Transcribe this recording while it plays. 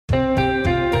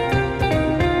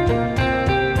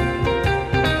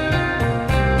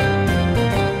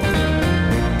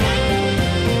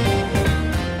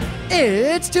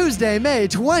Tuesday, May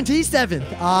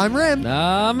 27th. I'm Rim.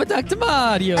 I'm Dr.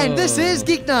 Mario. And this is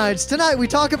Geeknights. Tonight we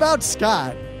talk about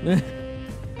Scott.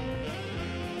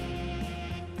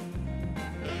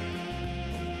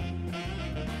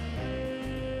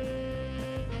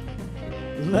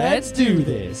 Let's do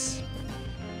this.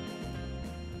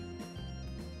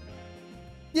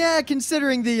 Yeah,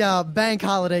 considering the bank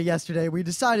holiday yesterday, we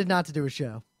decided not to do a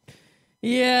show.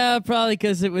 Yeah, probably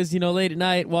because it was, late at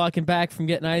night walking back from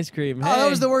getting ice cream. Oh, that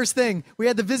was the worst thing. We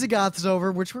had the Visigoths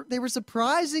over, they were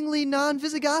surprisingly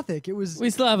non-Visigothic.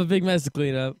 We still have a big mess to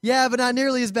clean up. Yeah, but not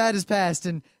nearly as bad as past,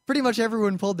 and pretty much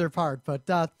everyone pulled their part.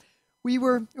 But we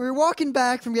were walking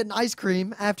back from getting ice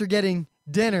cream after getting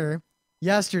dinner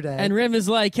yesterday. And Rim is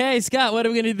like, hey, Scott, what are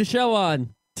we going to do the show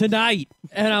on? Tonight.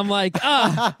 And I'm like,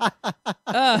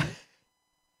 And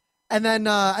then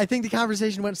I think the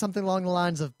conversation went something along the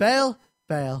lines of, bail.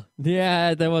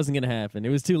 Yeah, that wasn't going to happen. It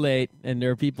was too late, and there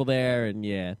were people there, and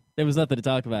yeah, there was nothing to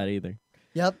talk about either.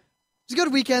 Yep. It was a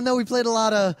good weekend, though. We played a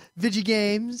lot of Vigi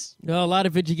games. Oh, a lot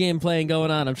of Vigi game playing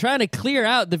going on. I'm trying to clear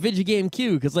out the Vigi game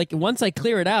queue, because once I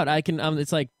clear it out, I can.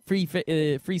 It's like free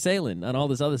sailing on all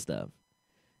this other stuff.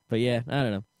 But yeah, I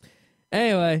don't know.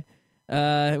 Anyway,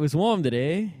 it was warm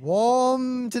today.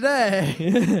 Warm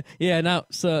today. Yeah, not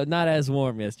as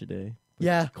warm yesterday.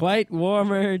 Yeah. Quite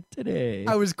warmer today.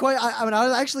 I was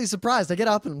actually surprised. I get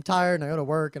up and I'm tired and I go to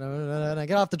work and I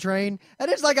get off the train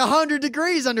and it's like 100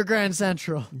 degrees under Grand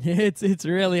Central. It's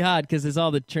really hot because there's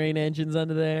all the train engines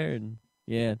under there and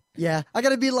yeah. Yeah, I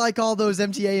gotta be like all those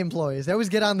MTA employees. They always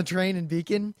get on the train in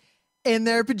Beacon in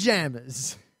their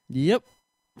pajamas. Yep.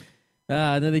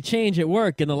 Then they change at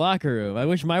work in the locker room. I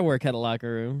wish my work had a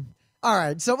locker room. All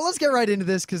right, so let's get right into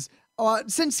this because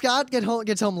since Scott gets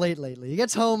home late lately, he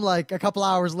gets home like a couple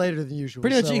hours later than usual.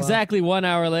 Pretty much exactly 1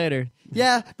 hour later.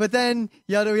 Yeah, but then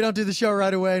we don't do the show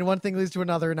right away, and one thing leads to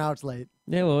another, and now it's late.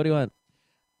 Yeah, well, what do you want?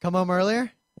 Come home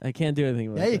earlier? I can't do anything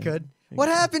about that. Yeah, you could. What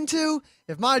happened to,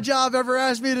 if my job ever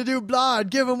asked me to do blah, I'd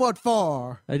give him what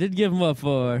for? I did give him what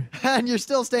for. And you're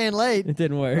still staying late. It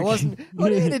didn't work. It wasn't. What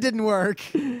do you mean it didn't work?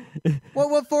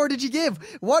 What for did you give?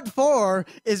 What for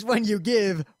is when you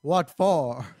give what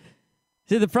for.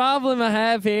 See, the problem I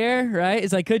have here, right,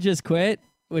 is I could just quit,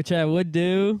 which I would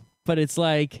do, but it's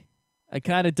like, I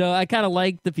kind of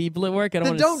like the people at work.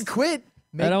 Don't quit.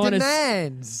 Make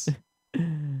demands.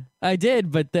 I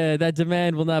did, but that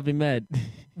demand will not be met.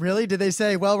 Really? Did they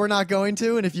say, well, we're not going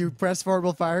to, and if you press for it,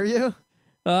 we'll fire you?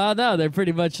 No, they're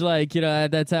pretty much like,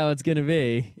 that's how it's going to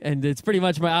be. And it's pretty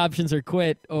much my options are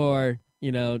quit or,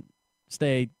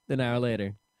 stay an hour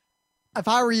later. If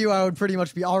I were you, I would pretty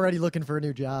much be already looking for a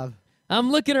new job.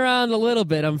 I'm looking around a little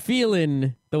bit. I'm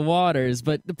feeling the waters,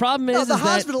 but the problem is the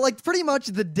hospital, pretty much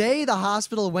the day the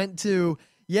hospital went to,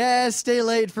 stay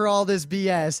late for all this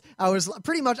BS,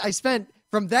 I spent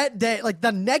from that day,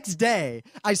 the next day,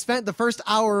 I spent the first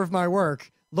hour of my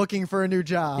work looking for a new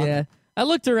job. Yeah. I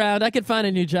looked around. I could find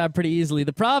a new job pretty easily.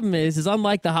 The problem is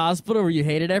unlike the hospital where you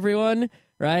hated everyone,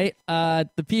 right?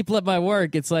 The people at my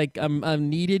work, it's like I'm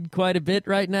needed quite a bit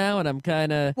right now, and I'm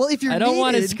kind of... Well, if you're I don't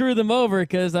want to screw them over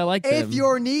because I like them. If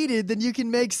you're needed, then you can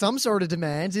make some sort of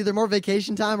demands, either more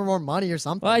vacation time or more money or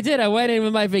something. Well, I did. I went in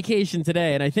with my vacation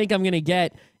today, and I think I'm going to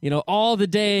get, all the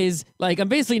days... I'm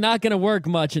basically not going to work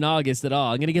much in August at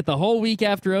all. I'm going to get the whole week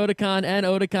after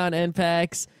Otakon and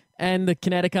PAX and the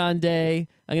Kineticon day.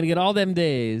 I'm going to get all them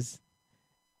days.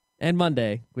 And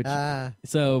Monday, which...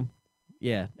 So,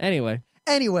 yeah.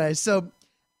 Anyway, so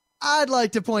I'd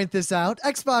like to point this out.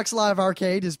 Xbox Live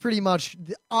Arcade is pretty much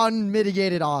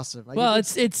unmitigated awesome.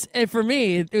 It's for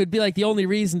me, it would be like the only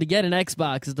reason to get an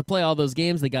Xbox is to play all those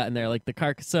games they got in there, like the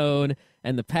Carcassonne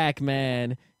and the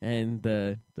Pac-Man and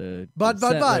the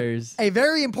Settlers. A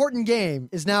very important game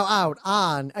is now out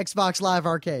on Xbox Live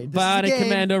Arcade. Bionic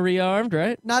Commando Rearmed,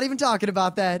 right? Not even talking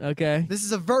about that. Okay. This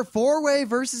is a four-way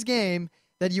versus game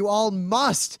that you all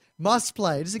must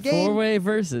play. It is a game. Four-way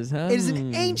versus, huh? It is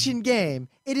an ancient game.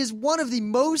 It is one of the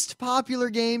most popular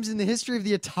games in the history of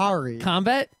the Atari.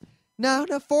 Combat? No,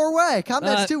 four-way.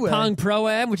 Combat's two-way. Pong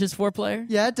Pro-Am, which is four-player?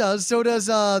 Yeah, it does. So does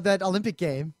that Olympic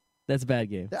game. That's a bad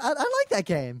game. I like that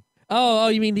game. Oh,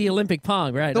 you mean the Olympic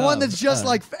Pong, right? The one that's just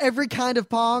like every kind of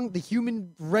Pong the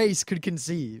human race could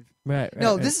conceive. Right.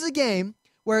 No, this is a game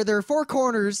where there are four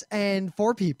corners and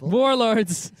four people.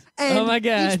 Warlords. And oh my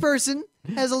God. Each person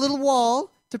has a little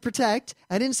wall to protect,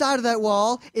 and inside of that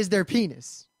wall is their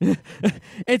penis.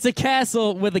 It's a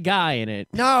castle with a guy in it.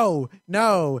 No.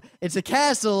 It's a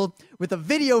castle with a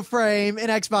video frame in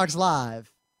Xbox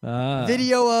Live.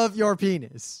 Video of your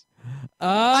penis.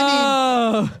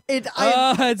 Oh,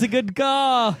 it's a good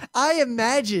call. I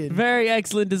imagine Very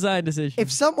excellent design decision.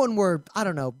 if someone were, I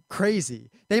don't know, crazy,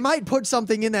 they might put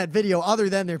something in that video other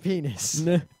than their penis.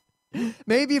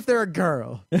 Maybe if they're a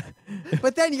girl.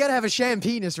 But then you gotta have a sham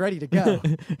penis ready to go.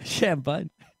 Shampoo.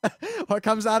 What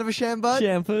comes out of a sham butt?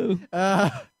 Shampoo.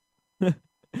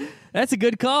 That's a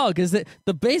good call, because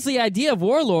the basic idea of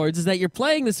Warlords is that you're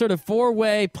playing this sort of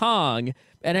four-way Pong,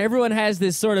 and everyone has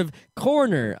this sort of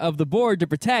corner of the board to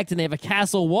protect, and they have a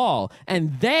castle wall,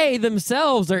 and they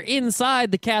themselves are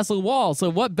inside the castle wall. So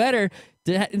what better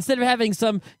instead of having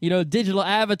some, digital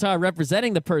avatar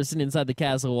representing the person inside the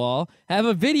castle wall, have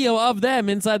a video of them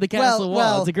inside the castle wall.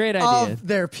 Well, it's a great idea. Of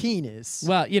their penis.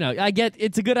 Well, I get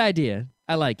it's a good idea.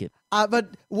 I like it. But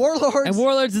Warlords... And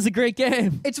Warlords is a great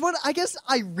game. It's what I guess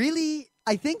I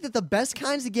think that the best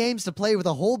kinds of games to play with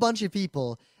a whole bunch of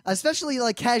people, especially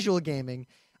like casual gaming,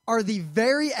 are the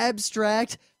very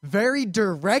abstract, very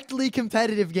directly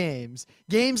competitive games.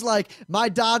 Games like, my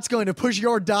dot's going to push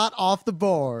your dot off the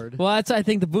board. Well, I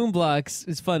think the Boom Blocks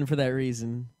is fun for that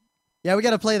reason. Yeah, we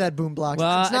got to play that Boombox.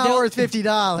 Well, it's not worth $50.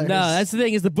 No, that's the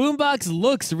thing, is the Boombox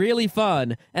looks really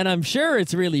fun, and I'm sure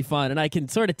it's really fun, and I can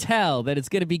sort of tell that it's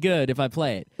going to be good if I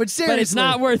play it. But seriously. But it's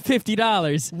not worth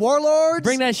 $50. Warlords?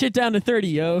 Bring that shit down to 30,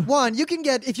 yo. One, you can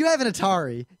get, if you have an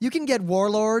Atari, you can get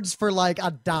Warlords for like a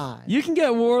dime. You can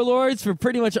get Warlords for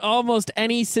pretty much almost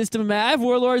any system. I have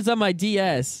Warlords on my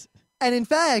DS. And in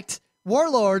fact...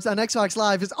 Warlords on Xbox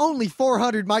Live is only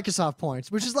 400 Microsoft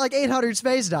points, which is like 800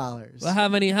 space dollars. Well, how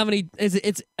many is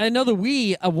it? I know the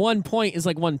Wii, 1 point is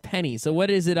like 1 penny. So what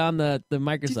is it on the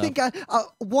Microsoft? Do you think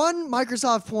one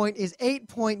Microsoft point is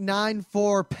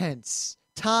 8.94 pence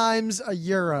times a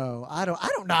euro? I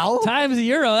don't know. Times a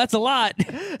euro, that's a lot.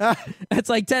 That's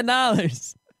like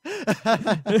 $10.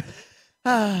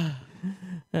 All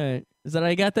right. Is that all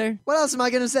you got there? What else am I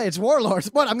going to say? It's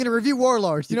Warlords. What? I'm going to review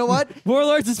Warlords. You know what?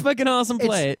 Warlords is fucking awesome.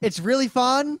 Play it. It's really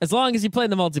fun. As long as you play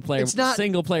the multiplayer. It's not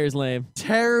single player's lame.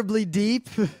 Terribly deep.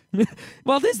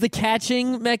 Well, there's the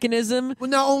catching mechanism. Well,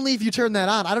 no, only if you turn that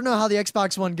on. I don't know how the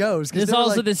Xbox One goes. There's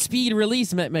also the speed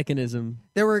release mechanism.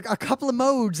 There were a couple of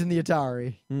modes in the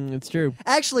Atari. It's true.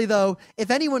 Actually, though,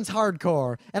 if anyone's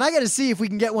hardcore, and I got to see if we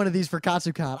can get one of these for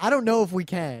Katsucon. I don't know if we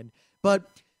can, but...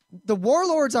 The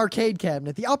Warlords arcade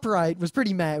cabinet, the upright, was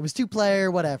pretty mad. It was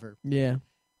 2-player, whatever. Yeah.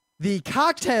 The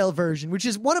cocktail version, which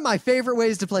is one of my favorite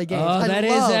ways to play games. Oh,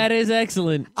 that is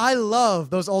excellent. I love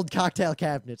those old cocktail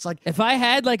cabinets. Like, if I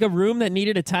had like a room that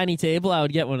needed a tiny table, I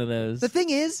would get one of those. The thing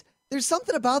is, there's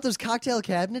something about those cocktail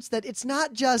cabinets that it's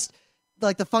not just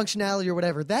like the functionality or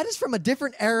whatever. That is from a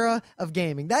different era of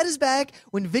gaming. That is back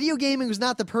when video gaming was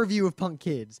not the purview of punk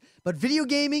kids, but video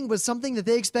gaming was something that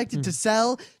they expected to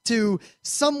sell to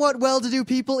somewhat well-to-do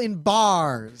people in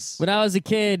bars. When I was a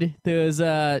kid, there was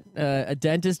a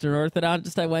dentist or an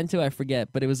orthodontist I went to, I forget,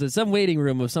 but it was some waiting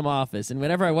room of some office, and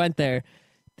whenever I went there,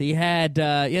 he had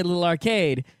a little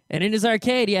arcade, and in his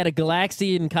arcade, he had a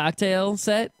Galaxian cocktail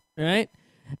set, right?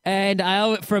 And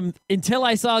until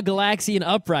I saw Galaxian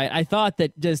upright, I thought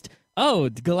that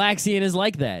Galaxian is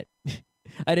like that.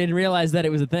 I didn't realize that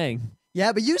it was a thing.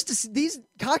 Yeah, but these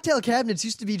cocktail cabinets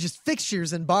used to be just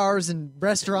fixtures in bars and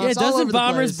restaurants. Yeah, all over doesn't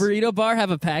Bomber's the place. Burrito Bar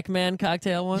have a Pac-Man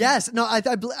cocktail one? Yes. No, I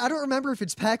don't remember if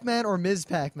it's Pac-Man or Ms.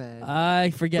 Pac-Man.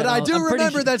 I forget. But I do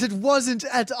remember that it wasn't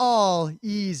at all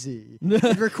easy.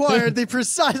 It required the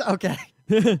precise... Okay.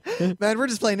 Man, we're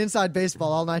just playing inside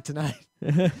baseball all night tonight.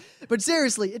 But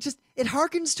seriously, it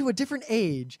harkens to a different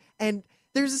age, and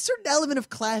there's a certain element of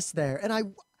class there, and I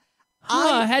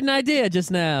had an idea just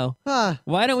now.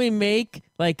 Why don't we make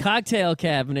like cocktail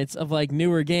cabinets of like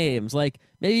newer games? Like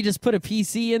maybe just put a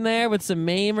PC in there with some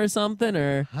MAME or something,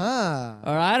 or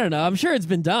I don't know. I'm sure it's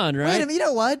been done, right? Wait a minute, you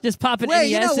know what? Just pop an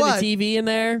NES and a TV in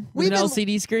there with an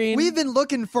LCD screen. We've been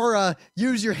looking for a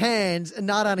use your hands and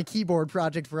not on a keyboard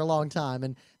project for a long time,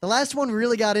 and the last one we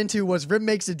really got into was Rim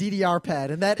Makes a DDR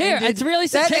pad, and that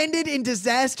ended in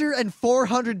disaster and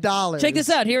 $400. Check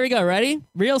this out. Here we go. Ready?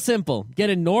 Real simple.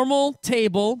 Get a normal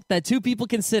table that 2 people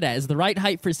can sit at. Is the right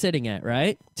height for sitting at,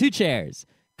 right? 2 chairs.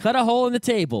 Cut a hole in the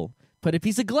table. Put a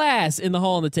piece of glass in the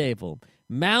hole in the table.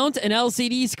 Mount an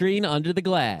LCD screen under the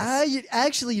glass.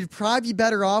 You'd probably be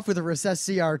better off with a recessed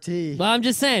CRT. Well, I'm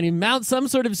just saying, you mount some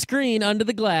sort of screen under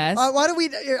the glass. Why don't we...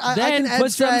 then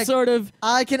put some sort of...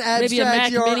 I can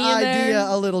abstract your idea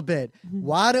a little bit.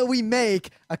 Why don't we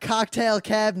make a cocktail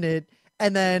cabinet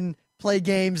and then play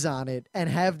games on it and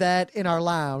have that in our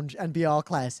lounge and be all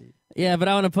classy? Yeah, but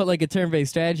I want to put like a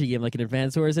turn-based strategy game, like an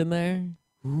Advance Wars in there.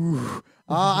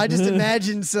 I just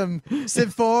imagined some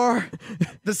Civ 4,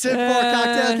 the Civ 4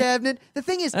 cocktail cabinet. The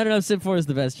thing is, I don't know if Civ 4 is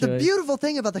the best choice. the beautiful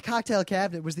thing about the cocktail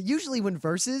cabinet was that usually when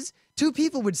versus, two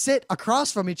people would sit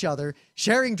across from each other,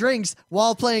 sharing drinks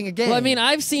while playing a game. Well, I mean,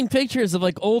 I've seen pictures of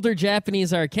like older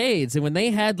Japanese arcades, and when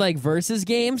they had like versus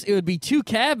games, it would be two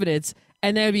cabinets,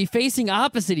 and they would be facing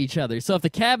opposite each other. So if the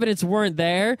cabinets weren't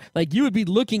there, like you would be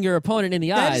looking your opponent in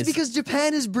the eyes. That is because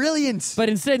Japan is brilliant. But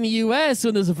instead in the U.S.,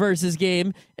 when there's a versus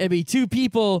game, it'd be two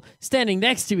people standing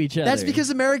next to each other. That's because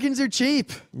Americans are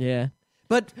cheap. Yeah.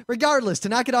 But regardless, to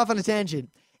knock it off on a tangent,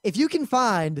 if you can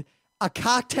find a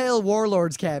cocktail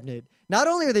Warlords cabinet, not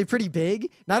only are they pretty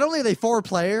big, not only are they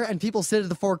 4-player and people sit at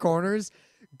the four corners,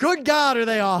 good God, are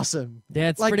they awesome.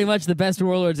 That's Like, pretty much the best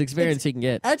Warlords experience you can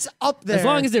get. That's up there. As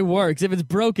long as it works. If it's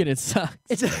broken, it sucks.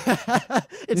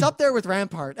 It's up there with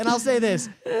Rampart. And I'll say this.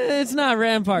 It's not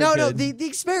Rampart. No, good. the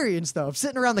experience, though, of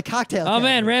sitting around the cocktail Oh, cabinet.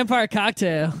 man, Rampart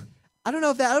cocktail. I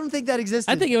don't think that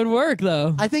existed. I think it would work,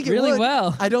 though. I think it really would.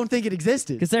 well. I don't think it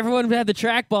existed. Because everyone would have the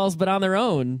trackballs, but on their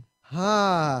own.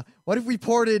 What if we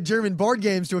ported German board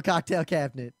games to a cocktail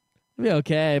cabinet? It'd be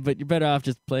okay, but you're better off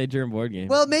just playing German board games.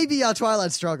 Well, maybe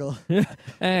Twilight Struggle.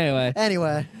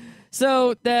 Anyway.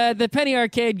 So the Penny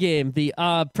Arcade game, the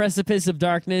Precipice of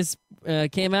Darkness,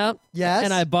 came out. Yes.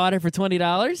 And I bought it for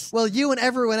 $20. Well, you and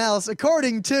everyone else,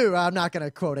 according to, I'm not going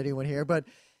to quote anyone here, but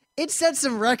it set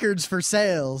some records for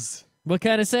sales. What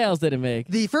kind of sales did it make?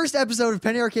 The first episode of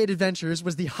Penny Arcade Adventures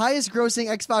was the highest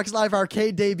grossing Xbox Live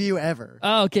Arcade debut ever.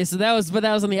 Oh, okay, so that was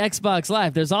on the Xbox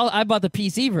Live. I bought the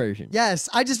PC version. Yes,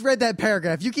 I just read that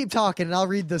paragraph. You keep talking and I'll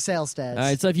read the sales stats. All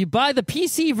right, so if you buy the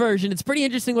PC version, it's pretty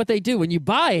interesting what they do. When you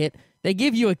buy it, they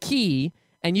give you a key,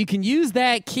 and you can use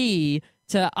that key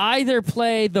to either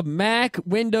play the Mac,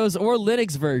 Windows, or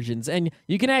Linux versions. And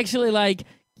you can actually,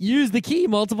 use the key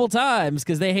multiple times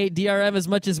because they hate DRM as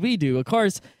much as we do. Of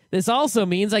course, this also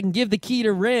means I can give the key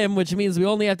to Rim, which means we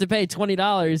only have to pay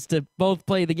 $20 to both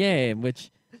play the game,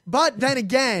 But then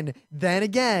again,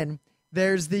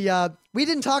 there's the, we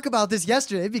didn't talk about this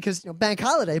yesterday because, bank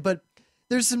holiday, but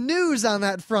there's some news on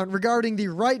that front regarding the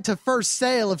right to first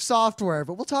sale of software,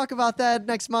 but we'll talk about that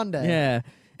next Monday. Yeah.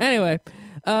 Anyway,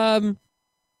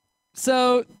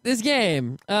 so this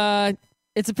game,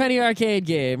 it's a Penny Arcade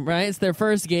game, right? It's their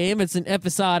first game. It's an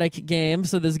episodic game,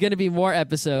 so there's going to be more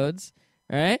episodes,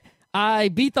 right? I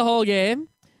beat the whole game,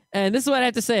 and this is what I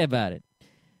have to say about it.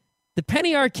 The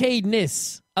Penny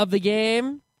Arcade-ness of the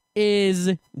game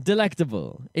is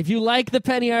delectable. If you like the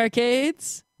Penny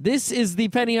Arcades, this is the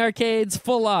Penny Arcades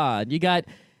full on. You got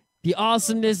the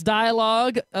awesomeness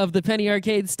dialogue of the Penny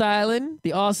Arcade styling,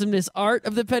 the awesomeness art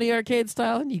of the Penny Arcade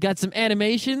styling. You got some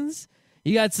animations.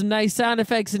 You got some nice sound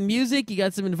effects and music. You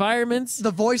got some environments.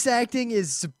 The voice acting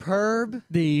is superb.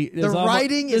 The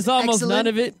writing is There's almost excellent. none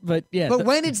of it, but yeah. But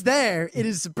when it's there, it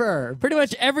is superb. Pretty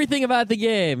much everything about the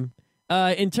game,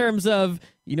 in terms of,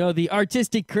 the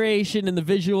artistic creation and the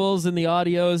visuals and the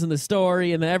audios and the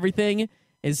story and the everything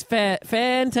is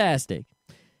fantastic.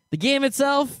 The game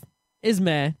itself is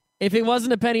meh. If it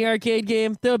wasn't a Penny Arcade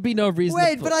game, there would be no reason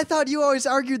Wait, but I thought you always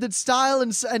argued that style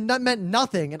and that meant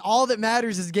nothing, and all that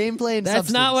matters is gameplay and That's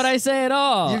substance. not what I say at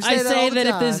all. You say I that say all the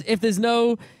that time. if there's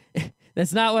no...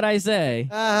 That's not what I say.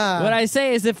 What I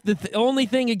say is if the only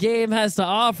thing a game has to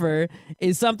offer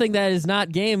is something that is not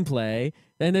gameplay,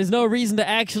 then there's no reason to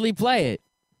actually play it.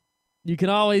 You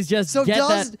can always just get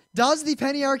that... does the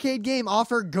Penny Arcade game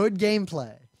offer good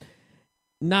gameplay?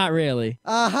 Not really.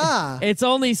 Uh-huh. It's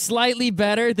only slightly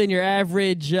better than your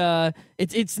average.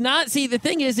 It's not. See, the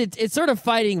thing is, it's sort of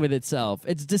fighting with itself.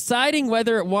 It's deciding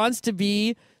whether it wants to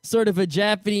be sort of a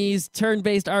Japanese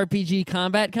turn-based RPG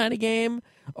combat kind of game,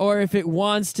 or if it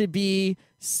wants to be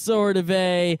sort of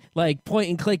a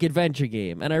point-and-click adventure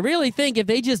game. And I really think if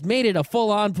they just made it a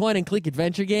full-on point-and-click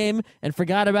adventure game and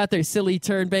forgot about their silly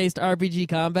turn-based RPG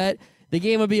combat, the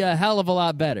game would be a hell of a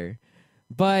lot better.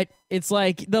 But it's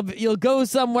like you'll go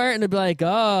somewhere and it'll be like,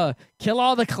 oh, kill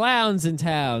all the clowns in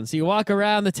town. So you walk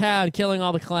around the town killing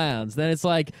all the clowns. Then it's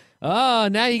like, oh,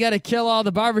 now you got to kill all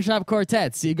the barbershop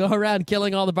quartets. So you go around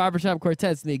killing all the barbershop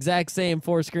quartets in the exact same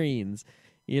 4 screens.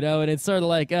 And it's sort of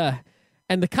like,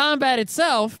 And the combat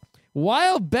itself,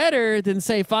 while better than,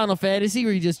 say, Final Fantasy,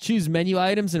 where you just choose menu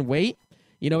items and wait,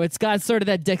 it's got sort of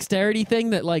that dexterity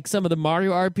thing that some of the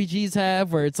Mario RPGs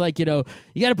have, where it's like, you got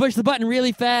to push the button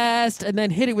really fast and then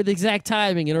hit it with exact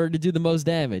timing in order to do the most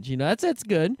damage. That's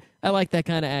good. I like that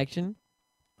kind of action.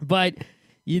 But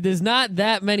there's not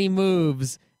that many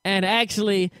moves And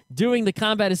actually, doing the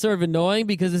combat is sort of annoying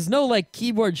because there's no like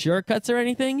keyboard shortcuts or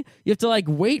anything. You have to like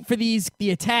wait for the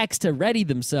attacks to ready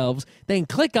themselves, then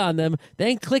click on them,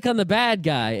 then click on the bad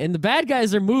guy, and the bad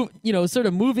guys are sort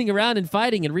of moving around and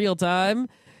fighting in real time.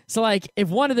 So like, if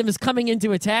one of them is coming in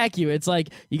to attack you, it's like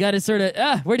you got to sort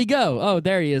of where'd he go? Oh,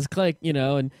 there he is. Click,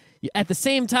 and at the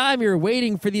same time you're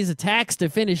waiting for these attacks to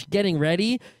finish getting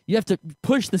ready. You have to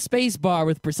push the space bar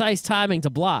with precise timing to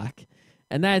block.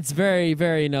 And that's very,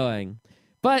 very annoying.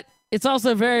 But it's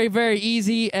also very, very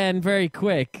easy and very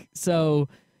quick. So,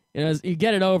 you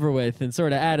get it over with and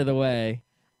sort of out of the way.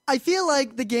 I feel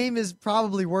like the game is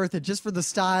probably worth it just for the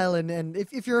style. And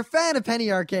if you're a fan of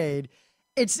Penny Arcade,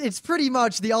 it's pretty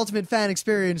much the ultimate fan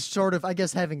experience, sort of, I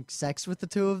guess, having sex with the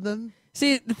two of them.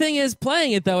 See, the thing is,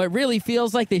 playing it, though, it really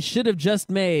feels like they should have just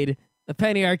made a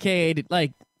Penny Arcade,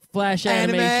 like, Flash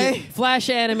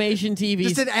animation TV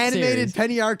just an animated series.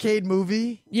 Penny Arcade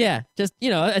movie. Yeah, just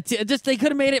they could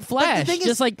have made it Flash,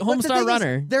 just like Homestar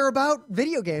Runner. They're about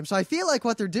video games, so I feel like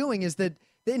what they're doing is that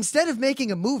instead of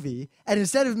making a movie and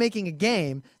instead of making a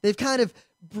game, they've kind of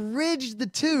bridged the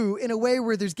two in a way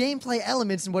where there's gameplay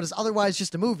elements in what is otherwise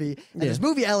just a movie, and there's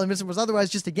movie elements in what's otherwise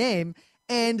just a game.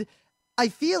 And I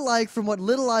feel like from what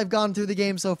little I've gone through the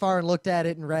game so far and looked at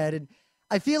it and read it,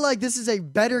 I feel like this is a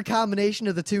better combination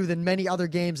of the two than many other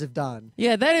games have done.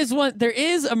 Yeah, that is one. There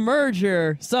is a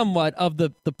merger somewhat of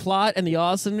the plot and the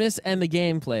awesomeness and the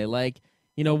gameplay. Like,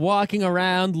 walking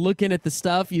around, looking at the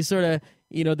stuff, you sort of,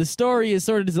 the story is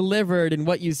sort of delivered in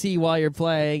what you see while you're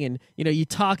playing. And, you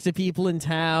talk to people in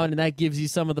town and that gives you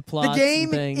some of the plot. The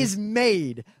game is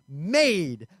made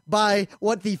by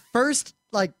what the first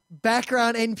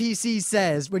background NPC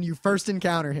says when you first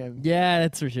encounter him. Yeah,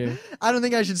 that's for sure. I don't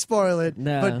think I should spoil it.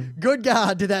 No. But good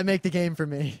God, did that make the game for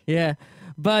me. Yeah.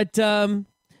 But,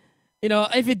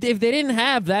 if they didn't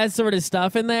have that sort of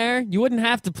stuff in there, you wouldn't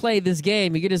have to play this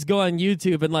game. You could just go on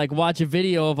YouTube and, watch a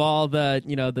video of all the,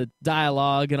 the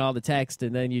dialogue and all the text,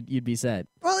 and then you'd be set.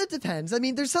 Well, it depends. I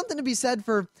mean, there's something to be said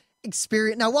for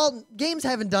experience. Now, while games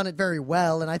haven't done it very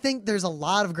well, and I think there's a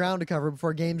lot of ground to cover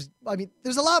before games,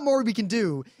 there's a lot more we can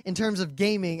do in terms of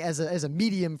gaming as a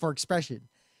medium for expression.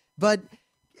 But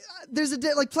there's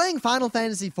playing Final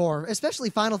Fantasy IV,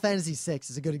 especially Final Fantasy VI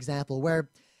is a good example, where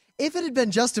if it had been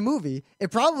just a movie,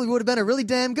 it probably would have been a really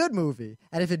damn good movie.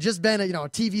 And if it had just been a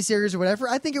TV series or whatever,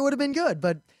 I think it would have been good.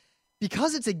 But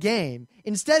because it's a game,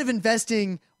 instead of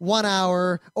investing 1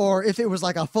 hour, or if it was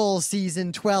like a full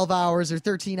season, 12 hours or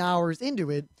 13 hours into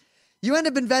it, you end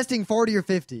up investing 40 or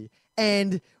 50.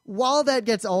 And while that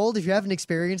gets old, if you haven't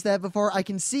experienced that before, I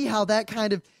can see how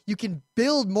that you can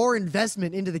build more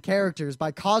investment into the characters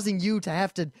by causing you to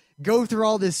have to go through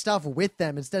all this stuff with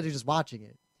them instead of just watching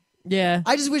it. Yeah.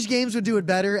 I just wish games would do it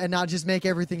better and not just make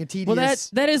everything a tedious... Well,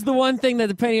 that is the one thing that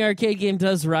the Penny Arcade game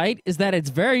does right, is that it's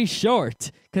very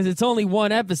short, because it's only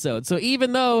one episode. So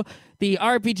even though the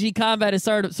RPG combat is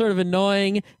sort of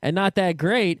annoying and not that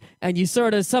great, and you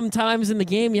sort of sometimes in the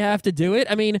game you have to do it.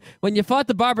 I mean, when you fought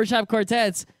the Barbershop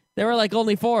Quartets, there were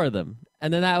only 4 of them,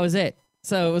 and then that was it.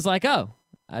 So it was like, oh,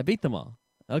 I beat them all.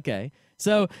 Okay.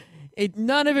 So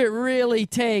none of it really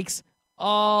takes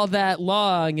all that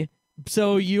long.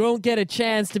 So you don't get a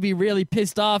chance to be really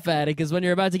pissed off at it, because when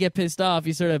you're about to get pissed off,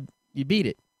 you beat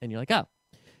it. And you're like, oh.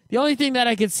 The only thing that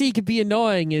I could see could be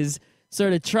annoying is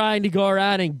sort of trying to go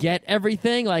around and get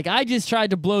everything. I just tried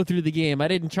to blow through the game. I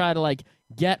didn't try to,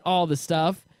 get all the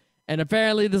stuff. And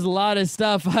apparently there's a lot of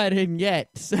stuff I didn't get.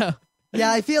 So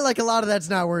yeah, I feel like a lot of that's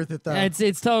not worth it, though.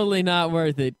 It's totally not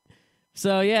worth it.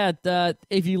 So yeah,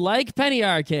 if you like Penny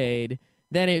Arcade,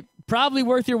 then it probably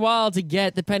worth your while to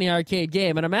get the Penny Arcade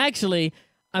game. And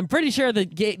I'm pretty sure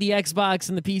that the Xbox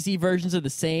and the PC versions are the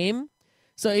same.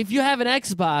 So if you have an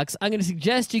Xbox, I'm going to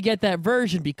suggest you get that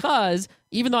version, because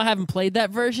even though I haven't played that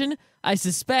version, I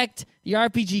suspect the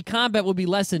RPG combat will be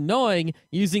less annoying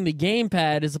using the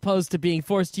gamepad as opposed to being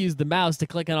forced to use the mouse to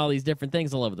click on all these different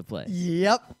things all over the place.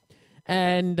 Yep.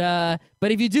 And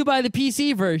but if you do buy the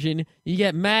PC version, you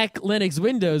get Mac, Linux,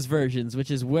 Windows versions,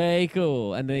 which is way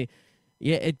cool. And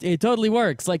it totally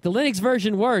works. The Linux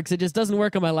version works. It just doesn't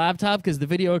work on my laptop because the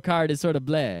video card is sort of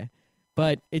bleh.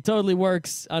 But it totally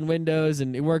works on Windows,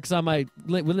 and it works on my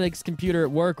Linux computer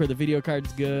at work where the video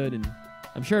card's good, and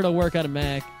I'm sure it'll work on a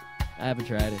Mac. I haven't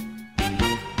tried it.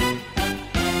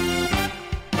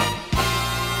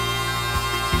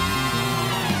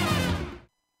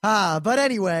 But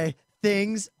anyway,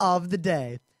 things of the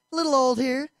day. A little old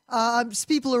here.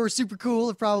 People who are super cool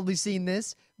have probably seen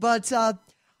this, but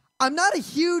I'm not a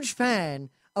huge fan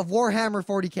of Warhammer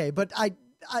 40K, but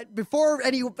a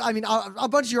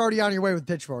bunch of you are already on your way with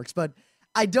pitchforks, but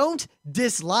I don't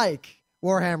dislike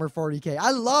Warhammer 40K.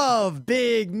 I love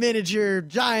big, miniature,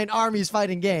 giant armies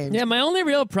fighting games. Yeah, my only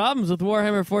real problems with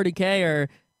Warhammer 40K are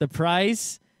the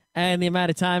price and the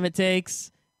amount of time it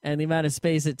takes and the amount of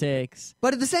space it takes.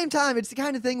 But at the same time, it's the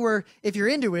kind of thing where if you're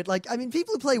into it, like, I mean,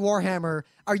 people who play Warhammer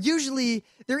are usually,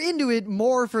 they're into it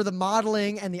more for the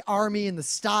modeling and the army and the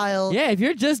style. Yeah, if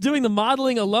you're just doing the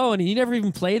modeling alone and you never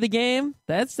even play the game,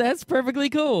 that's perfectly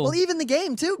cool. Well, even the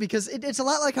game, too, because it's a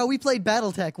lot like how we played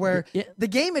Battletech, where the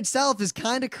game itself is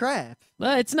kind of crap.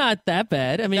 Well, it's not that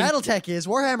bad. I mean, Battletech is.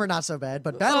 Warhammer, not so bad,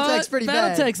 but Battletech's pretty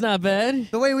bad. Battletech's not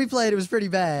bad. The way we played it was pretty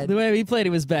bad. The way we played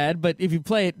it was bad, but if you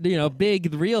play it,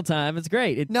 big, real time, it's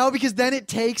great. No, because then it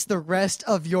takes the rest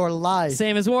of your life.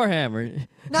 Same as Warhammer.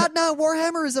 Not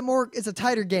Warhammer is it's a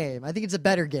tighter game. I think it's a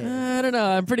better game. I don't know.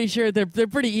 I'm pretty sure they're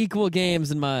pretty equal games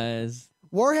in my eyes.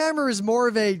 Warhammer is more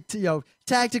of a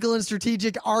tactical and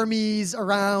strategic armies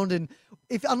around, and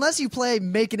unless you play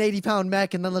make an 80-pound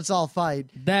mech and then let's all fight.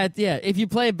 If you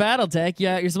play BattleTech,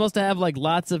 you're supposed to have like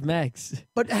lots of mechs.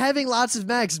 But having lots of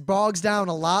mechs bogs down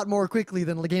a lot more quickly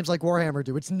than the games like Warhammer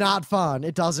do. It's not fun.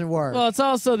 It doesn't work. Well, it's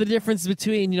also the difference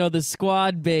between, the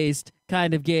squad-based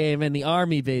kind of game and the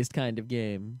army-based kind of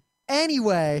game.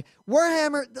 Anyway,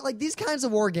 Warhammer, like these kinds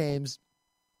of war games,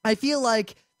 I feel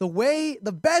like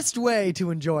the best way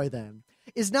to enjoy them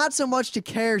is not so much to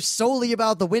care solely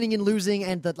about the winning and losing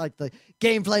and the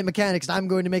gameplay mechanics. I'm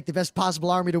going to make the best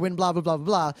possible army to win, blah, blah, blah, blah,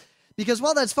 blah. Because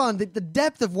while that's fun, the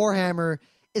depth of Warhammer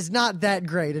is not that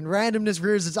great, and randomness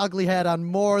rears its ugly head on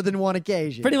more than one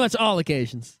occasion. Pretty much all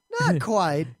occasions. Not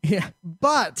quite. Yeah.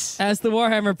 But as the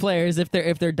Warhammer players, if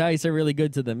their dice are really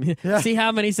good to them, see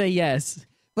how many say yes.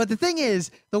 But the thing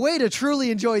is, the way to truly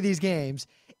enjoy these games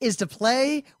is to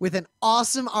play with an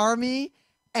awesome army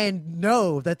and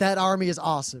know that army is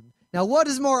awesome. Now, what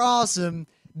is more awesome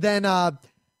than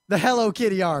the Hello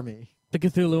Kitty army? The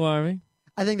Cthulhu army?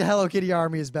 I think the Hello Kitty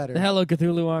army is better. The Hello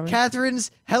Cthulhu army?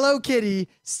 Catherine's Hello Kitty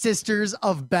Sisters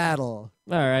of Battle.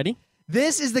 Alrighty.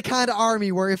 This is the kind of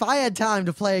army where if I had time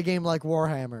to play a game like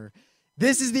Warhammer,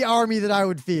 this is the army that I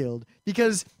would field.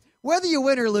 Because whether you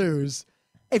win or lose,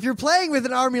 if you're playing with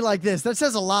an army like this, that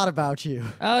says a lot about you.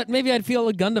 Maybe I'd feel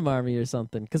a Gundam army or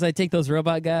something, because I take those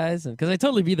robot guys, and because I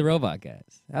totally be the robot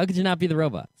guys. How could you not be the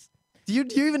robots? Do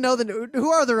you even know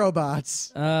who are the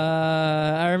robots?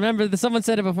 I remember someone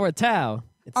said it before. Tau.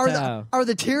 It's Tau. Are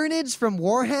the Tyranids from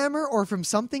Warhammer or from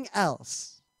something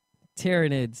else?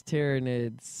 Tyranids.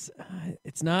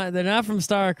 It's not. They're not from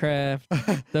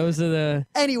StarCraft. Those are the.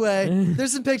 Anyway,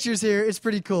 there's some pictures here. It's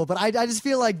pretty cool, but I just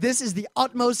feel like this is the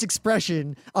utmost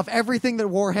expression of everything that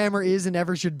Warhammer is and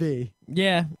ever should be.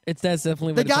 Yeah, that's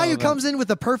definitely what the guy who comes in with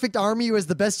the perfect army who has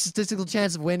the best statistical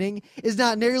chance of winning is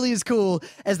not nearly as cool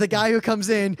as the guy who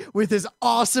comes in with his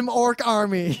awesome orc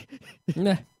army.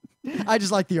 I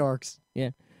just like the orcs. Yeah.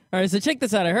 All right, so check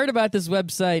this out. I heard about this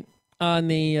website on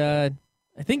the.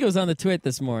 I think it was on the Twit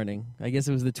this morning. I guess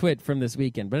it was the Twit from this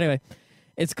weekend. But anyway,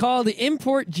 it's called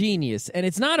Import Genius, and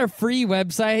it's not a free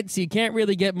website, so you can't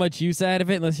really get much use out of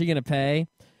it unless you're going to pay.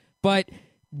 But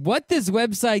what this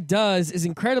website does is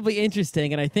incredibly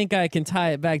interesting, and I think I can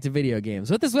tie it back to video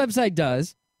games. What this website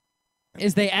does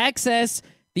is they access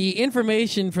the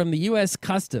information from the U.S.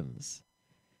 Customs.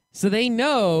 So they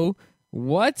know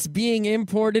what's being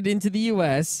imported into the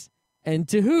U.S. and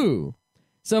to who.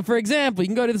 So, for example, you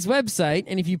can go to this website,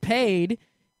 and if you paid,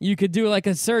 you could do like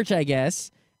a search, I guess,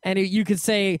 and you could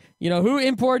say, who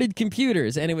imported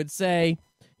computers, and it would say,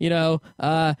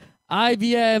 IBM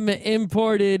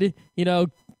imported,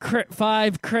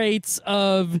 5 crates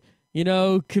of,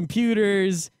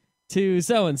 computers to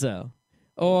so-and-so.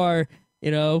 Or,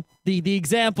 the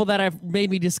example that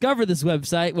made me discover this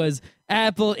website was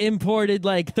Apple imported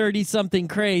like 30-something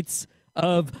crates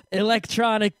of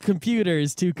electronic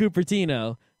computers to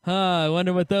Cupertino. I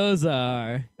wonder what those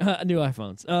are. New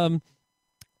iPhones.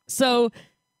 So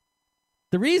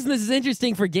the reason this is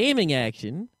interesting for gaming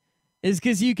action is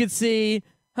because you could see,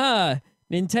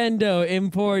 Nintendo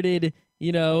imported,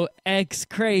 X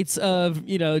crates of,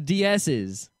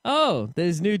 DSs. Oh,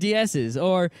 there's new DSs.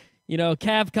 Or,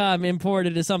 Capcom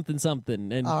imported a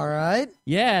something. And all right.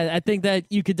 Yeah, I think that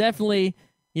you could definitely,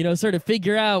 sort of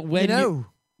figure out when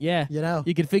Yeah.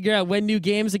 You can figure out when new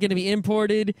games are going to be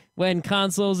imported, when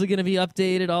consoles are going to be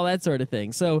updated, all that sort of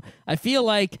thing. So I feel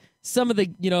like some of the,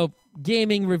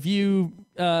 gaming review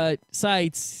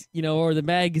sites, or the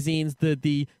magazines,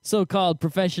 the so-called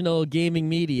professional gaming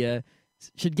media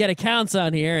should get accounts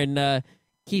on here and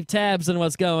keep tabs on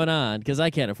what's going on, because I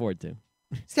can't afford to.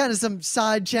 It's kind of some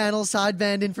side channel,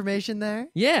 sideband information there.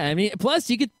 Yeah, I mean,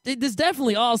 plus there's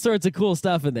definitely all sorts of cool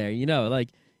stuff in there, you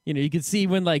could see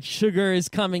when like sugar is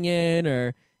coming in,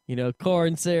 or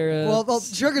corn syrup. Well,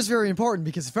 sugar's very important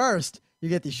because first you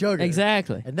get the sugar.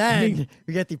 Exactly. And then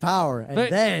you get the power. And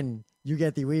then you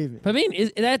get the weaving. But I mean,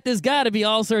 there's got to be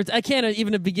all sorts. I can't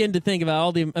even begin to think about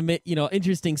all the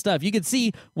interesting stuff. You could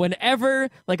see whenever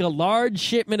like a large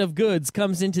shipment of goods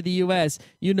comes into the U.S.,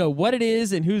 you know what it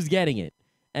is and who's getting it,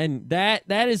 and that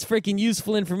is freaking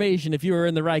useful information if you are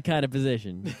in the right kind of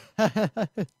position.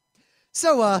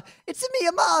 So, it's me,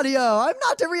 Mario. I'm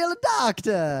not a real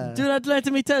doctor. Do not let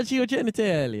me touch your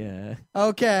genitalia.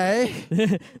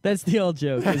 Okay. That's the old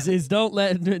joke. Is don't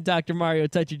let Dr. Mario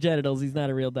touch your genitals. He's not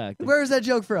a real doctor. Where is that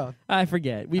joke from? I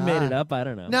forget. We made it up. I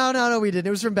don't know. No, we didn't. It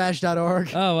was from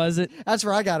bash.org. Oh, was it? That's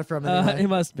where I got it from. Anyway. It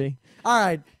must be. All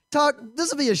right. This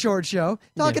will be a short show.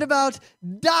 Talking about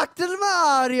Dr.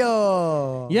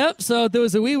 Mario. Yep, so there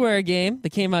was a WiiWare game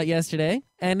that came out yesterday,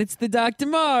 and it's the Dr.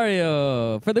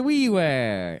 Mario for the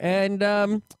WiiWare.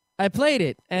 And I played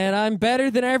it, and I'm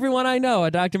better than everyone I know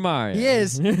at Dr. Mario. He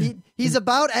is. He's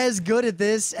about as good at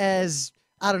this as,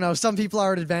 I don't know, some people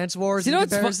are at Advance Wars in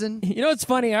comparison. You know what's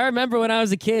funny? I remember when I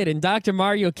was a kid and Dr.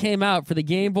 Mario came out for the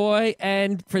Game Boy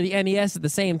and for the NES at the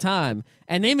same time,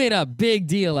 and they made a big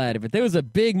deal out of it. There was a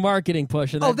big marketing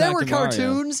push. There were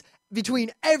cartoons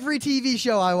between every TV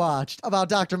show I watched about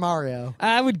Dr. Mario.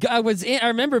 I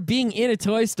remember being in a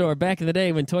toy store back in the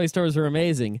day when toy stores were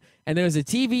amazing, and there was a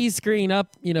TV screen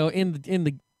up,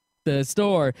 in the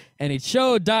store, and it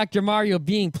showed Dr. Mario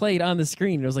being played on the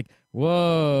screen. And it was like,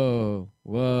 whoa.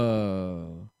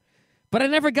 But I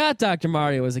never got Dr.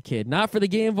 Mario as a kid. Not for the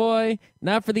Game Boy,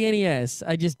 not for the NES.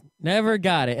 I just never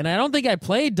got it. And I don't think I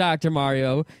played Dr.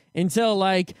 Mario until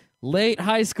like late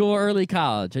high school, early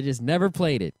college. I just never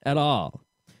played it at all.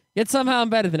 Yet somehow I'm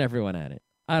better than everyone at it.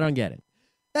 I don't get it.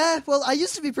 Well, I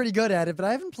used to be pretty good at it, but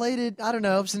I haven't played it, I don't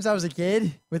know, since I was a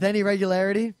kid with any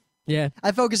regularity. Yeah.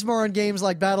 I focus more on games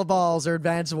like Battle Balls or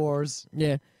Advance Wars.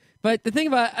 Yeah. But the thing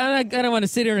about, I don't want to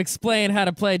sit here and explain how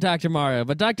to play Dr. Mario,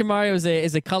 but Dr. Mario is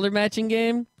a color matching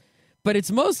game. But it's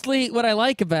mostly, what I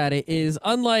like about it is,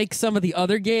 unlike some of the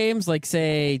other games, like,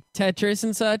 say, Tetris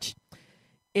and such,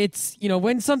 it's,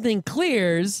 when something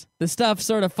clears, the stuff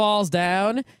sort of falls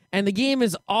down, and the game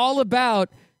is all about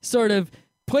sort of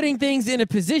putting things in a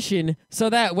position so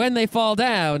that when they fall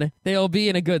down, they'll be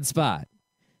in a good spot.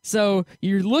 So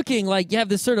you're looking like you have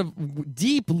this sort of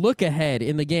deep look ahead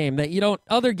in the game that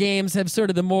other games have sort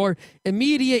of the more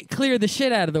immediate clear the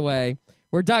shit out of the way,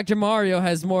 where Dr. Mario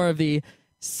has more of the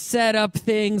set up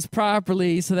things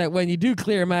properly so that when you do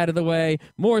clear them out of the way,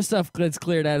 more stuff gets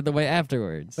cleared out of the way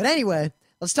afterwards. But anyway,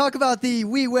 let's talk about the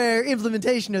WiiWare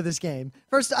implementation of this game.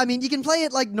 First, you can play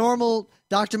it like normal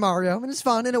Dr. Mario, and it's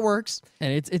fun, and it works.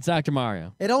 And it's Dr.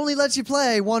 Mario. It only lets you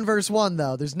play 1 versus 1,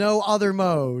 though. There's no other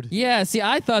mode. Yeah, see,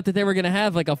 I thought that they were going to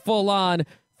have like a full-on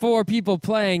 4 people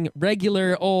playing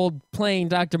regular old plain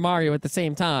Dr. Mario at the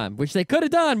same time, which they could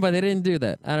have done, but they didn't do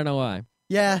that. I don't know why.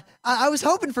 Yeah, I was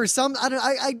hoping for some,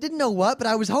 I didn't know what, but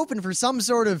I was hoping for some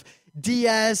sort of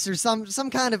DS or some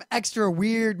kind of extra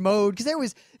weird mode,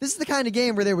 because this is the kind of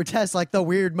game where they would test like the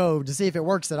weird mode to see if it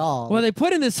works at all. Well, they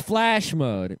put in this flash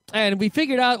mode, and we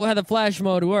figured out how the flash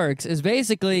mode works is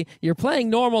basically you're playing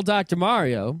normal Dr.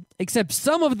 Mario, except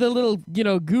some of the little,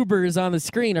 goobers on the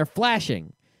screen are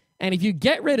flashing. And if you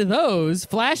get rid of those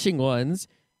flashing ones,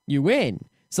 you win.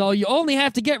 So you only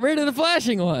have to get rid of the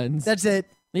flashing ones. That's it.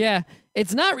 Yeah.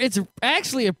 It's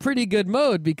actually a pretty good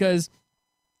mode because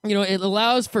it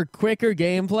allows for quicker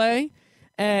gameplay,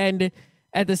 and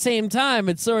at the same time,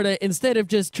 it's sort of, instead of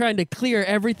just trying to clear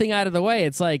everything out of the way,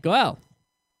 it's like, well,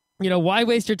 why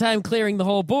waste your time clearing the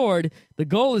whole board? The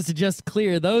goal is to just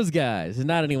clear those guys and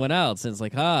not anyone else. And it's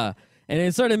like, and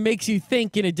it sort of makes you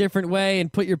think in a different way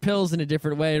and put your pills in a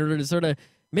different way in order to sort of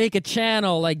make a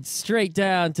channel like straight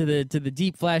down to the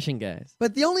deep flashing guys.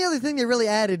 But the only other thing they really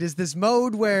added is this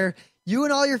mode where you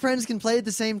and all your friends can play at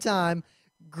the same time,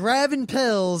 grabbing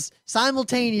pills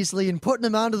simultaneously and putting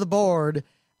them onto the board.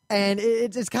 And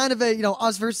it's kind of a,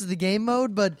 us versus the game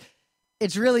mode, but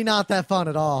it's really not that fun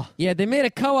at all. Yeah, they made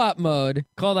a co-op mode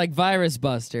called like Virus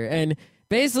Buster. And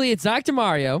basically it's Dr.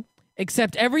 Mario,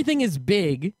 except everything is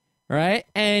big, right?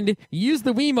 And you use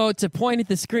the Wiimote to point at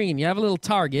the screen. You have a little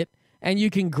target, and you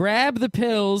can grab the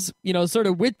pills, sort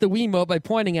of with the Wiimote by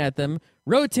pointing at them,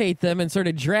 rotate them, and sort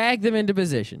of drag them into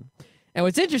position. And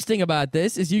what's interesting about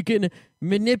this is you can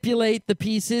manipulate the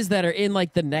pieces that are in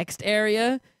like the next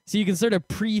area, so you can sort of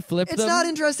pre-flip them. It's not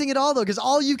interesting at all, though, because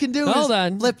all you can do is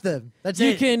flip them. That's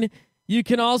it. You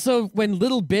can also, when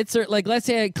little bits are, like, let's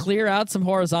say I clear out some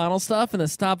horizontal stuff and the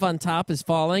stuff on top is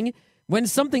falling, when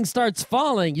something starts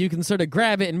falling, you can sort of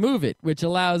grab it and move it, which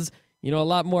allows, a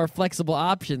lot more flexible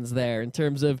options there in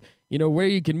terms of, where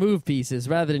you can move pieces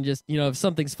rather than just, if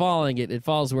something's falling, it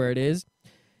falls where it is.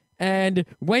 And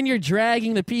when you're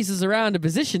dragging the pieces around to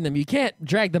position them, you can't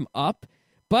drag them up,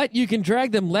 but you can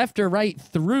drag them left or right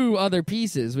through other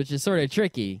pieces, which is sort of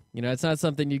tricky. It's not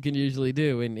something you can usually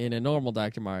do in a normal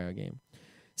Dr. Mario game.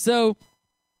 So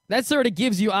that sort of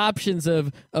gives you options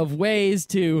of ways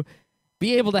to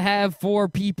be able to have 4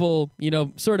 people,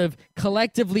 sort of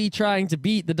collectively trying to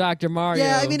beat the Dr. Mario.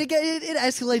 Yeah, I mean, it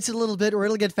escalates it a little bit, or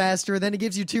it'll get faster. Then it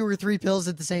gives you 2 or 3 pills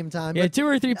at the same time. Yeah, 2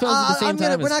 or 3 pills at the same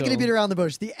time. We're not going to beat around the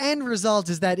bush. The end result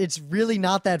is that it's really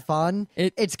not that fun.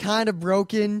 It's kind of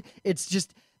broken. It's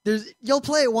just you'll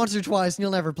play it once or twice, and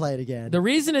you'll never play it again. The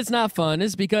reason it's not fun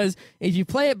is because if you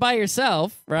play it by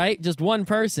yourself, right, just one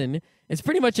person, it's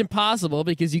pretty much impossible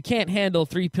because you can't handle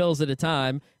 3 pills at a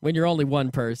time when you're only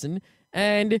one person.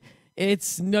 And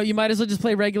you might as well just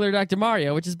play regular Dr.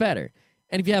 Mario, which is better.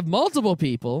 And if you have multiple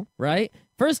people, right,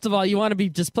 first of all, you want to be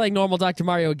just playing normal Dr.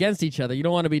 Mario against each other. You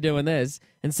don't want to be doing this.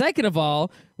 And second of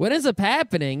all, what ends up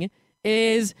happening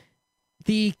is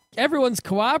everyone's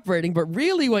cooperating, but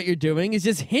really what you're doing is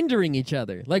just hindering each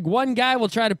other. Like one guy will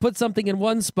try to put something in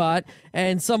one spot,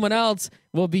 and someone else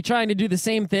will be trying to do the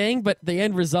same thing, but the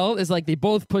end result is like they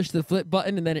both push the flip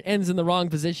button, and then it ends in the wrong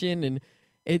position, and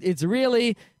it's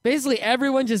really, basically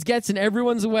everyone just gets in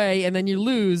everyone's way, and then you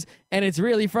lose, and it's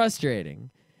really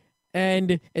frustrating.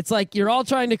 And it's like you're all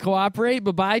trying to cooperate,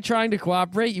 but by trying to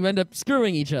cooperate, you end up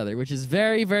screwing each other, which is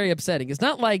very, very upsetting. It's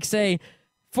not like, say,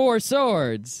 4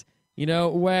 Swords,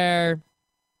 where,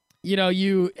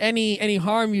 any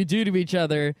harm you do to each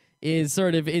other is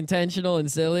sort of intentional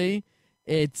and silly.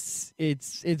 It's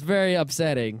very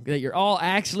upsetting that you're all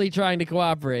actually trying to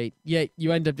cooperate, yet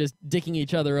you end up just dicking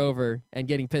each other over and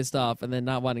getting pissed off and then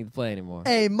not wanting to play anymore.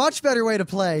 A much better way to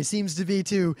play seems to be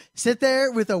to sit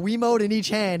there with a Wiimote in each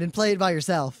hand and play it by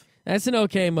yourself. That's an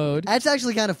okay mode. That's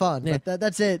actually kind of fun, but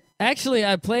that's it. Actually,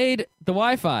 I played the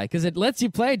Wi-Fi because it lets you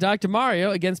play Dr.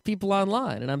 Mario against people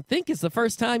online, and I think it's the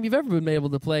first time you've ever been able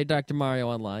to play Dr. Mario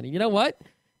online. And you know what?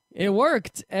 It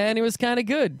worked, and it was kind of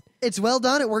good. It's well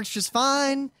done. It works just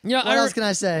fine. What else can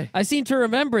I say? I seem to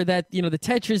remember that, the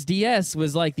Tetris DS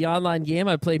was like the online game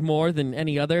I played more than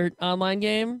any other online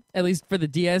game, at least for the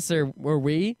DS or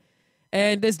Wii.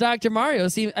 And this Dr. Mario,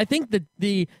 I think that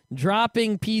the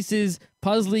dropping pieces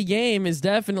puzzly game is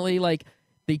definitely like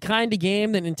the kind of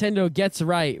game that Nintendo gets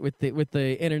right with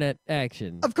the internet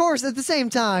action. Of course, at the same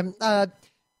time,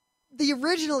 the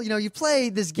original, you play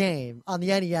this game on the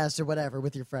NES or whatever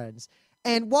with your friends.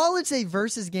 And while it's a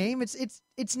versus game,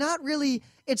 it's not really,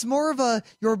 it's more of a,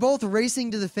 you're both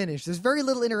racing to the finish. There's very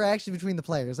little interaction between the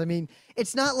players. I mean,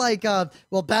 it's not like,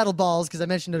 Battle Balls, because I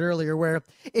mentioned it earlier, where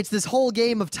it's this whole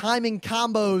game of timing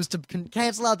combos to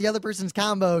cancel out the other person's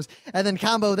combos and then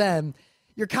combo them.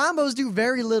 Your combos do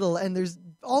very little, and there's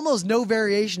almost no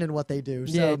variation in what they do.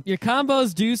 So yeah, your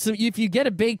combos do some, if you get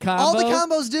a big combo. All the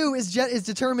combos do is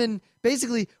determine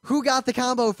basically who got the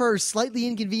combo first, slightly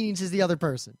inconveniences the other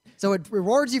person. So it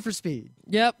rewards you for speed.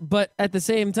 Yep, but at the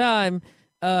same time,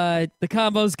 the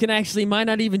combos might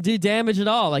not even do damage at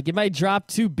all. Like, it might drop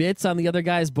 2 bits on the other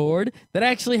guy's board that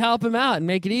actually help him out and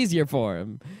make it easier for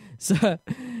him.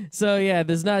 So yeah,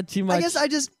 there's not too much. I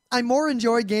guess I more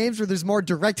enjoy games where there's more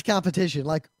direct competition,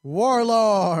 like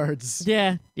Warlords.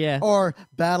 Yeah. Or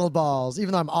Battle Balls,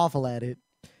 even though I'm awful at it.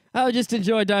 I would just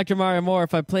enjoy Dr. Mario more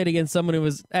if I played against someone who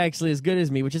was actually as good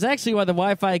as me, which is actually why the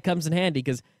Wi-Fi comes in handy,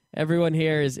 because everyone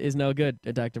here is no good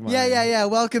at Dr. Mario. Yeah.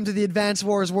 Welcome to the Advance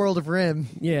Wars world of Rim.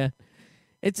 Yeah.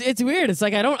 It's weird. It's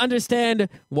like I don't understand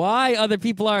why other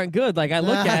people aren't good. Like, I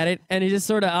look at it, and it's just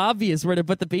sort of obvious where to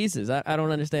put the pieces. I don't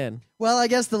understand. Well, I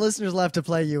guess the listeners will have to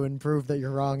play you and prove that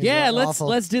you're wrong. Yeah,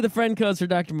 let's do the friend codes for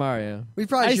Dr. Mario. We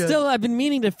probably should. I've been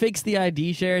meaning to fix the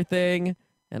ID share thing,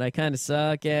 and I kind of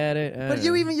suck at it. But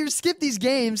you skip these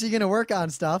games, so you're gonna work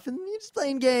on stuff, and you're just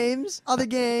playing games, other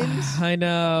games. I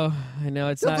know.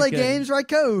 It's not play good. games, write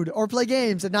code, or play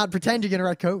games and not pretend you're gonna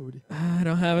write code. I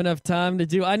don't have enough time to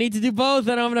do. I need to do both.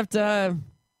 I don't have enough time.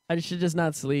 I should just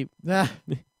not sleep.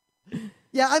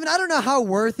 Yeah, I mean, I don't know how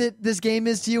worth it this game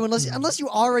is to you, unless you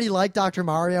already like Dr.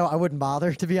 Mario. I wouldn't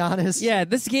bother, to be honest. Yeah,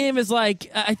 this game is like,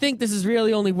 I think this is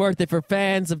really only worth it for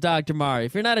fans of Dr. Mario.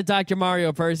 If you're not a Dr.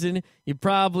 Mario person,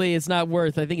 it's not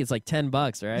worth, I think it's like $10,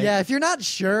 right? Yeah, if you're not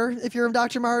sure if you're a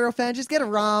Dr. Mario fan, just get a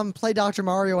ROM, play Dr.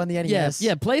 Mario on the NES.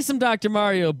 Yeah, play some Dr.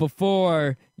 Mario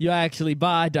before you actually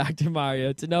buy Dr.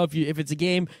 Mario to know if it's a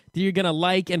game that you're going to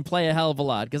like and play a hell of a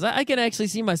lot. Because I can actually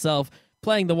see myself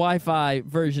playing the Wi-Fi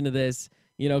version of this,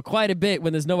 quite a bit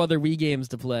when there's no other Wii games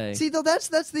to play. See, though, that's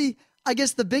the, I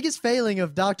guess, the biggest failing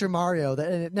of Dr. Mario,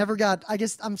 that it never got, I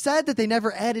guess, I'm sad that they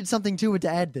never added something to it to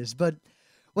add this, but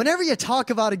whenever you talk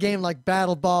about a game like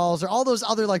Battle Balls or all those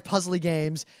other like puzzly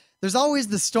games, there's always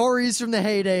the stories from the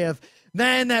heyday of,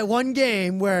 man, that one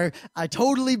game where I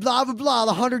totally blah, blah, blah,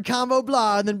 the 100 combo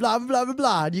blah, and then blah, blah, blah, blah,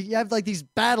 blah. And you have like these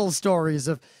battle stories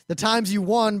of the times you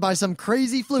won by some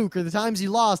crazy fluke or the times you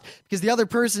lost because the other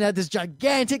person had this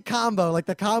gigantic combo, like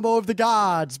the combo of the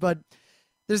gods. But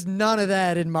there's none of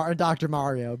that in Dr.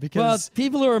 Mario because... Well,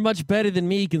 people who are much better than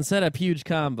me can set up huge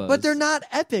combos. But they're not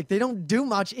epic. They don't do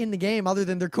much in the game other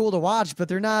than they're cool to watch, but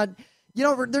they're not... You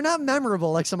know, they're not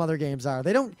memorable like some other games are.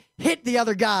 They don't hit the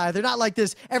other guy. They're not like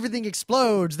this, everything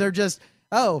explodes. They're just,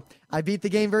 oh, I beat the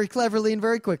game very cleverly and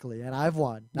very quickly, and I've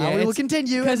won. Now we will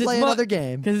continue and play another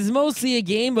game. Because it's mostly a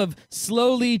game of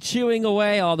slowly chewing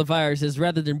away all the viruses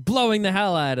rather than blowing the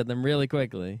hell out of them really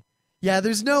quickly. Yeah,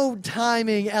 there's no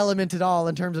timing element at all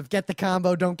in terms of get the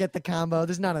combo, don't get the combo.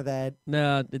 There's none of that.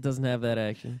 No, it doesn't have that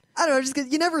action. I don't know, just 'cause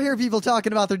you never hear people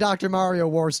talking about their Dr. Mario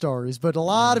war stories, but a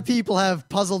lot of people have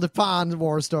puzzled upon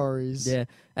war stories. Yeah.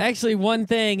 Actually, one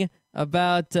thing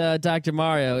about Dr.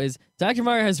 Mario is Dr.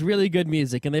 Mario has really good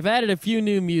music, and they've added a few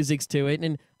new musics to it,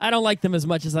 and I don't like them as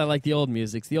much as I like the old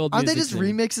musics. Aren't they just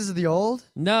remixes of the old?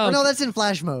 No. Or no, that's in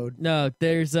Flash mode. No,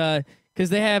 there's... Because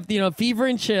they have, Fever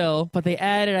and Chill, but they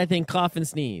added, I think, Cough and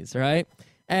Sneeze, right?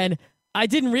 And I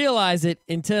didn't realize it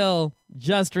until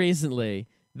just recently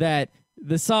that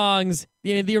the songs,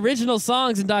 the original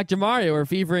songs in Dr. Mario are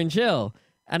Fever and Chill.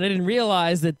 And I didn't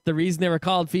realize that the reason they were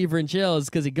called Fever and Chill is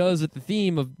because it goes with the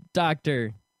theme of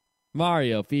Dr.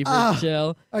 Mario, Fever and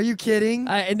Chill. Are you kidding?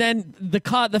 And then the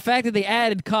fact that they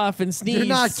added Cough and Sneeze. You're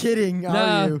not kidding,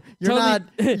 are you? You're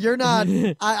totally. You're not.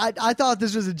 I thought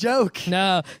this was a joke.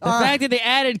 No, the fact that they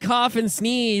added Cough and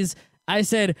Sneeze, I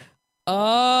said,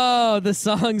 oh, the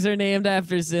songs are named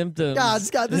after symptoms. God,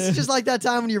 Scott, this is just like that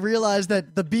time when you realize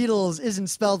that the Beatles isn't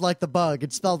spelled like the bug.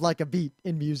 It's spelled like a beat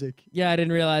in music. Yeah, I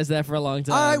didn't realize that for a long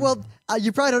time. All right, well,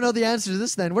 you probably don't know the answer to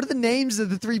this then. What are the names of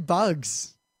the 3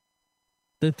 bugs?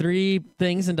 The 3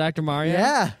 things in Dr. Mario?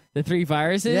 Yeah. The 3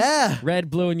 viruses? Yeah.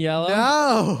 Red, blue, and yellow?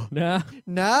 No. No?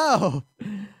 No.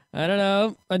 I don't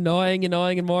know. Annoying,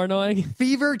 and more annoying?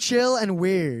 Fever, chill, and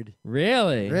weird.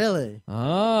 Really? Really.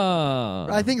 Oh.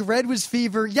 I think red was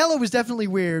fever. Yellow was definitely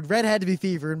weird. Red had to be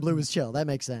fever, and blue was chill. That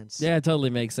makes sense. Yeah, it totally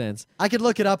makes sense. I could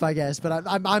look it up, I guess, but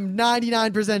I'm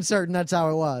 99% certain that's how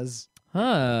it was.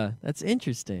 Huh. That's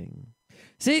interesting.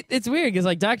 See, it's weird because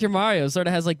like Dr. Mario sort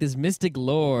of has like this mystic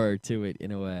lore to it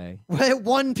in a way.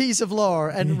 One piece of lore,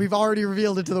 and we've already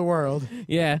revealed it to the world.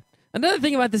 Yeah. Another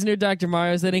thing about this new Dr.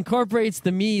 Mario is that it incorporates the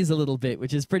Miis a little bit,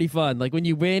 which is pretty fun. Like when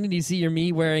you win and you see your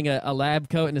Mii wearing a lab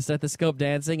coat and a stethoscope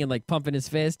dancing and like pumping his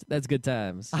fist, that's good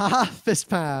times. Fist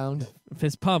pound.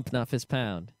 Fist pump, not fist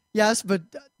pound. Yes, but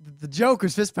the joke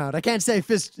was fist pound. I can't say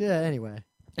fist. Yeah, anyway.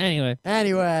 Anyway,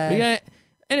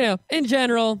 in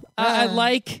general, I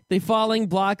like the falling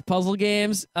block puzzle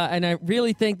games, and I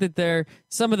really think that they're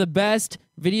some of the best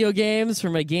video games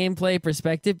from a gameplay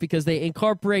perspective because they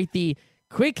incorporate the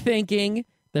quick thinking,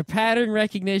 the pattern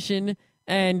recognition,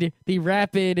 and the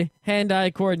rapid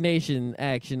hand-eye coordination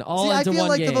action all into one game. I feel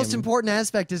like the most important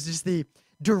aspect is just the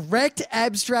direct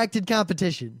abstracted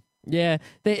competition. Yeah,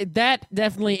 that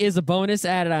definitely is a bonus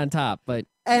added on top, but...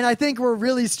 And I think we're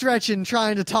really stretching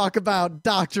trying to talk about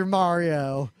Dr.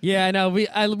 Mario. Yeah, I know. We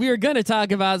were going to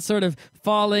talk about sort of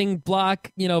falling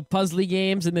block, puzzly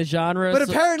games in the genre. But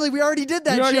apparently we already did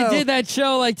that show. We already did that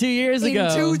show like 2 years ago.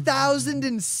 In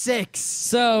 2006.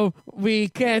 So we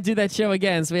can't do that show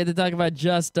again, so we had to talk about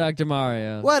just Dr.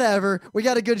 Mario. Whatever. We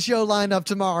got a good show lined up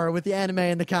tomorrow with the anime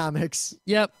and the comics.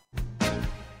 Yep.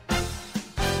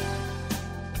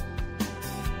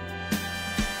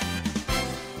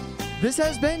 This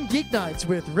has been Geeknights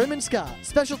with Rim and Scott.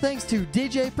 Special thanks to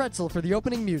DJ Pretzel for the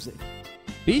opening music.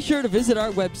 Be sure to visit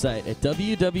our website at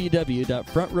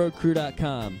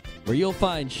www.frontrowcrew.com, where you'll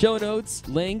find show notes,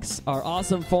 links, our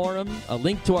awesome forum, a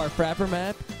link to our Frapper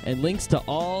map, and links to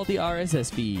all the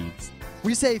RSS feeds.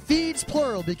 We say feeds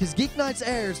plural because Geeknights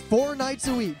airs 4 nights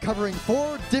a week, covering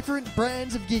 4 different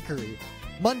brands of geekery.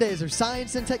 Mondays are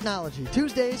science and technology.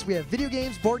 Tuesdays, we have video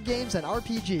games, board games, and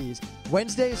RPGs.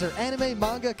 Wednesdays are anime,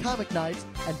 manga, comic nights.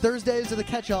 And Thursdays are the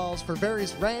catch-alls for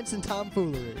various rants and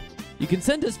tomfoolery. You can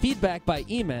send us feedback by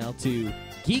email to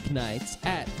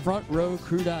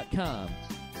geeknights@frontrowcrew.com.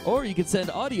 Or you can send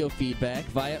audio feedback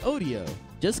via Odeo.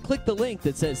 Just click the link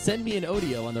that says Send Me an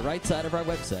Audio on the right side of our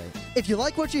website. If you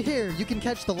like what you hear, you can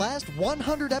catch the last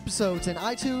 100 episodes in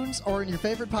iTunes or in your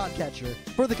favorite podcatcher.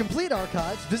 For the complete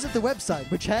archives, visit the website,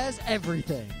 which has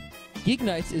everything.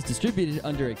 Geeknights is distributed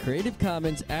under a Creative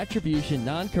Commons Attribution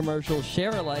Non-Commercial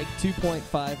Share-alike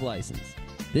 2.5 license.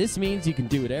 This means you can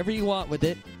do whatever you want with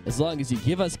it as long as you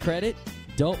give us credit,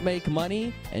 don't make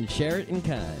money, and share it in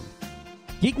kind.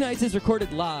 Geeknights is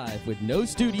recorded live with no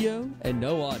studio and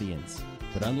no audience.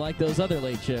 But unlike those other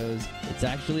late shows, it's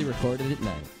actually recorded at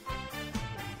night.